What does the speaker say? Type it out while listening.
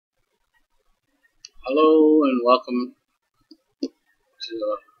Hello and welcome to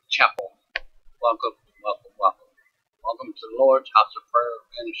the chapel. Welcome, welcome, welcome. Welcome to the Lord's House of Prayer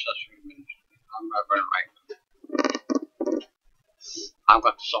and Intercessory Ministry. I'm Reverend Wright. I've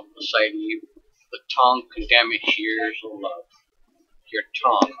got something to say to you. The tongue can damage years of love. Your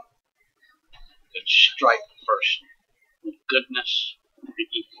tongue could strike a person with goodness and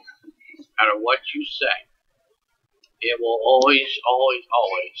evil. No matter what you say, it will always, always,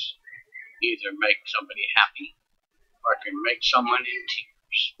 always either make somebody happy or it can make someone in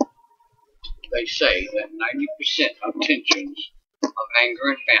tears. They say that 90% of tensions of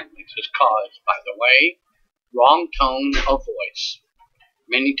anger in families is caused by the wrong tone of voice.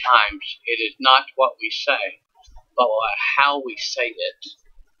 Many times it is not what we say, but how we say it.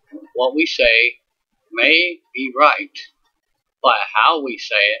 What we say may be right, but how we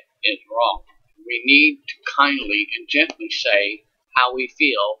say it is wrong. We need to kindly and gently say how we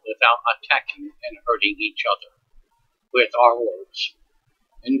feel without attacking and hurting each other with our words.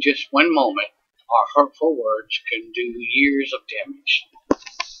 In just one moment, our hurtful words can do years of damage.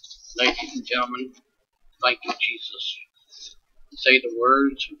 Ladies and gentlemen, thank you, Jesus. Say the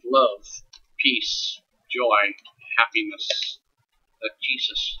words of love, peace, joy, and happiness that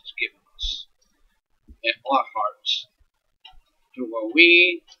Jesus has given us in our hearts, to where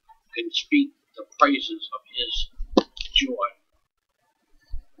we can speak the praises of His joy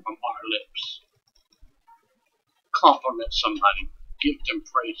from our lips. Compliment somebody, give them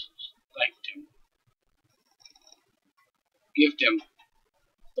praises, thank them. Give them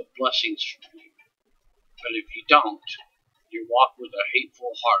the blessings from you. But if you don't, you walk with a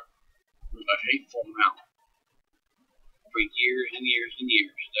hateful heart, with a hateful mouth. For years and years and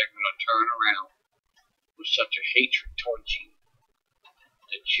years, they're going to turn around with such a hatred towards you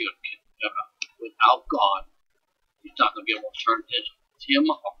that without God, He's not going to be able to turn him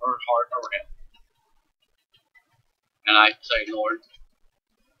or her heart around. And I say, Lord,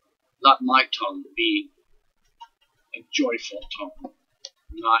 let my tongue be a joyful tongue,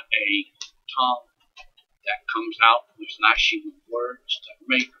 not a tongue that comes out with lashing words that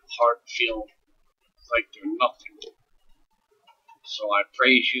make the heart feel like they're nothing. So I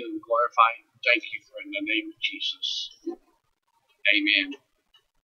praise you and glorify you. Thank you for in the name of Jesus. Amen.